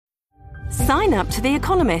Sign up to The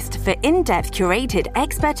Economist for in-depth curated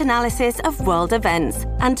expert analysis of world events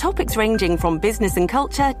and topics ranging from business and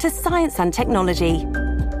culture to science and technology.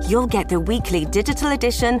 You'll get the weekly digital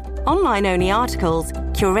edition, online-only articles,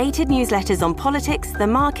 curated newsletters on politics, the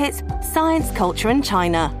markets, science, culture and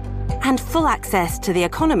China, and full access to The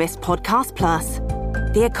Economist Podcast Plus.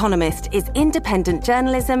 The Economist is independent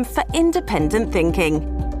journalism for independent thinking.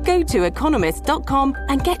 Go to economist.com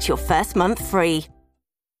and get your first month free.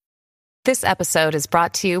 This episode is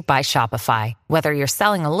brought to you by Shopify. Whether you're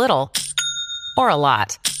selling a little or a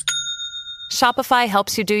lot, Shopify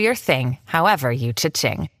helps you do your thing, however you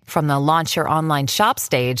cha-ching. From the launch your online shop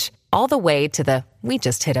stage, all the way to the we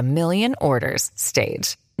just hit 1 million orders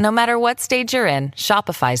stage. No matter what stage you're in,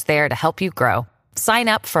 Shopify's there to help you grow. Sign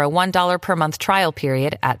up for a $1 per month trial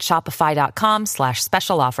period at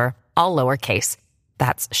shopify.com/special offer, all lowercase.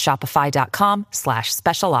 That's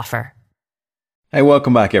shopify.com/special offer. Hey,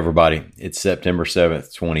 welcome back, everybody. It's September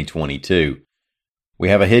 7th, 2022. We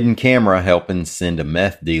have a hidden camera helping send a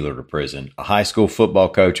meth dealer to prison, a high school football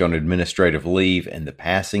coach on administrative leave, and the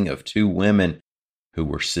passing of 2 women who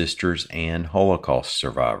were sisters and Holocaust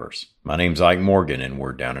survivors. My name's Ike Morgan, and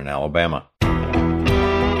we're down in Alabama.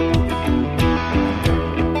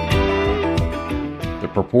 The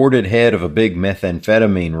purported head of a big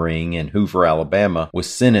methamphetamine ring in Hoover, Alabama, was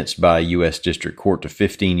sentenced by a U.S. District Court to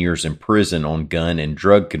 15 years in prison on gun and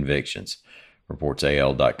drug convictions, reports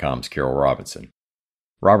AL.com's Carol Robinson.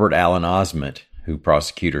 Robert Allen Osment, who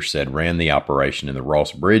prosecutors said ran the operation in the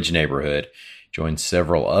Ross Bridge neighborhood, joined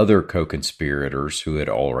several other co-conspirators who had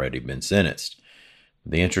already been sentenced.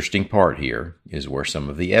 The interesting part here is where some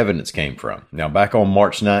of the evidence came from. Now, back on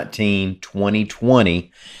March 19,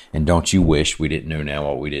 2020, and don't you wish we didn't know now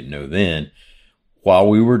what we didn't know then, while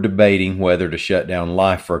we were debating whether to shut down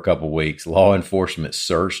life for a couple weeks, law enforcement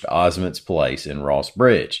searched Osment's place in Ross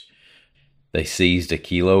Bridge. They seized a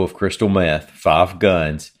kilo of crystal meth, 5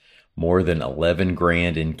 guns, more than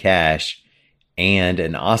 $11,000 in cash, and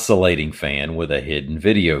an oscillating fan with a hidden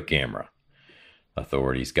video camera.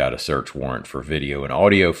 Authorities got a search warrant for video and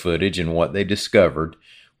audio footage, and what they discovered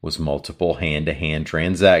was multiple hand-to-hand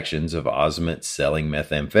transactions of Osment selling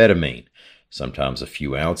methamphetamine, sometimes a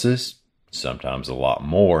few ounces, sometimes a lot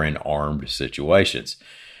more in armed situations.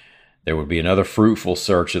 There would be another fruitful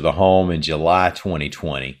search of the home in July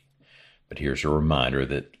 2020, but here's a reminder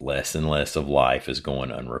that less and less of life is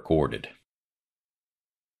going unrecorded.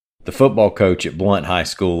 The football coach at Blount High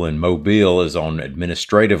School in Mobile is on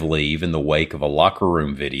administrative leave in the wake of a locker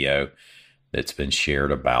room video that's been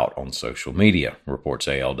shared about on social media, reports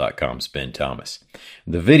AL.com's Ben Thomas.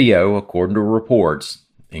 The video, according to reports,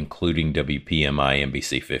 including WPMI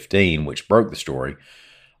NBC 15, which broke the story,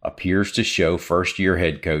 appears to show first-year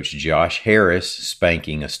head coach Josh Harris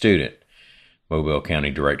spanking a student. Mobile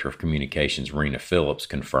County Director of Communications Rena Phillips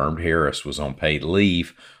confirmed Harris was on paid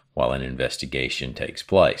leave while an investigation takes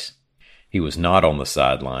place. He was not on the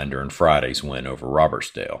sideline during Friday's win over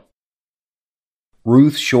Robertsdale.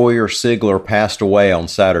 Ruth Scheuer Sigler passed away on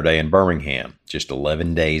Saturday in Birmingham, just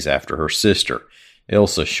 11 days after her sister,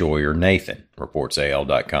 Ilsa Scheuer Nathan, reports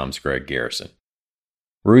AL.com's Greg Garrison.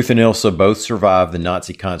 Ruth and Ilsa both survived the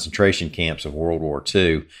Nazi concentration camps of World War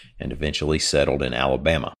II and eventually settled in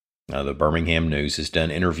Alabama. Now, the Birmingham News has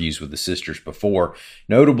done interviews with the sisters before,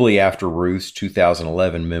 notably after Ruth's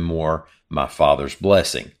 2011 memoir, My Father's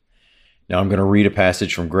Blessing. Now, I'm going to read a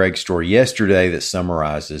passage from Greg's story yesterday that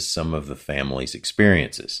summarizes some of the family's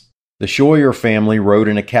experiences. The Scheuer family rode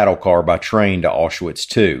in a cattle car by train to Auschwitz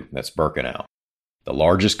II, that's Birkenau, the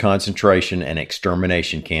largest concentration and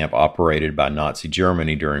extermination camp operated by Nazi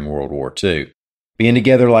Germany during World War II. Being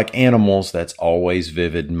together like animals, that's always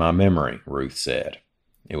vivid in my memory, Ruth said.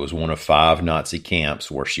 It was one of 5 Nazi camps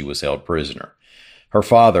where she was held prisoner. Her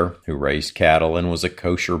father, who raised cattle and was a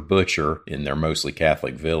kosher butcher in their mostly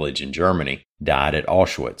Catholic village in Germany, died at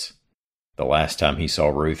Auschwitz. The last time he saw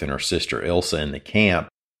Ruth and her sister Ilsa in the camp,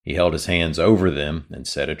 he held his hands over them and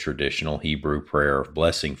said a traditional Hebrew prayer of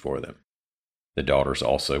blessing for them. The daughters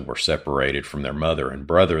also were separated from their mother and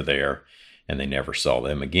brother there, and they never saw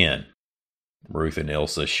them again. Ruth and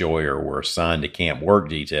Ilsa Scheuer were assigned to camp work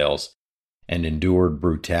details and endured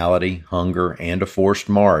brutality, hunger, and a forced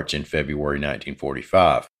march in February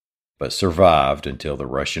 1945, but survived until the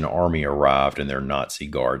Russian army arrived and their Nazi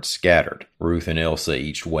guards scattered. Ruth and Ilsa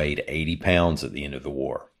each weighed 80 pounds at the end of the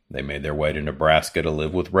war. They made their way to Nebraska to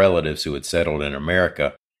live with relatives who had settled in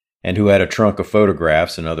America and who had a trunk of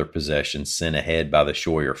photographs and other possessions sent ahead by the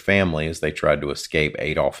Scheuer family as they tried to escape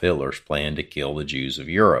Adolf Hitler's plan to kill the Jews of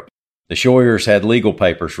Europe. The Scheuers had legal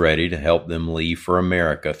papers ready to help them leave for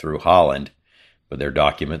America through Holland, but their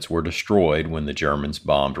documents were destroyed when the Germans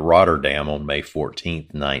bombed Rotterdam on May 14,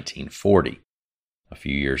 1940. A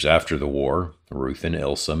few years after the war, Ruth and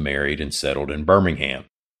Ilsa married and settled in Birmingham.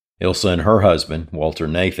 Ilsa and her husband, Walter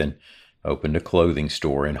Nathan, opened a clothing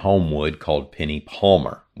store in Homewood called Penny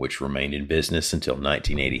Palmer, which remained in business until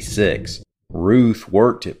 1986. Ruth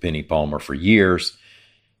worked at Penny Palmer for years,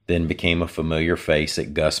 then became a familiar face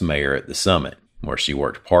at Gus Mayer at the Summit, where she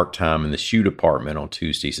worked part-time in the shoe department on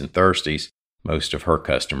Tuesdays and Thursdays. Most of her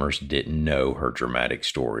customers didn't know her dramatic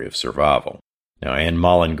story of survival. Now, Ann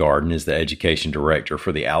Mollengarden is the education director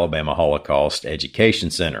for the Alabama Holocaust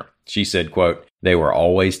Education Center. She said, quote, "They were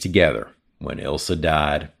always together. When Ilsa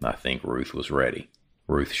died, I think Ruth was ready."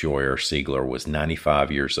 Ruth Scheuer Siegler was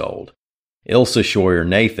 95 years old. Ilsa Scheuer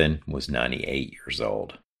Nathan was 98 years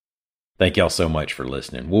old. Thank y'all so much for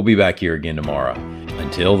listening. We'll be back here again tomorrow.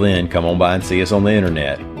 Until then, come on by and see us on the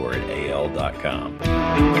internet. We're at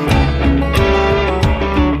al.com.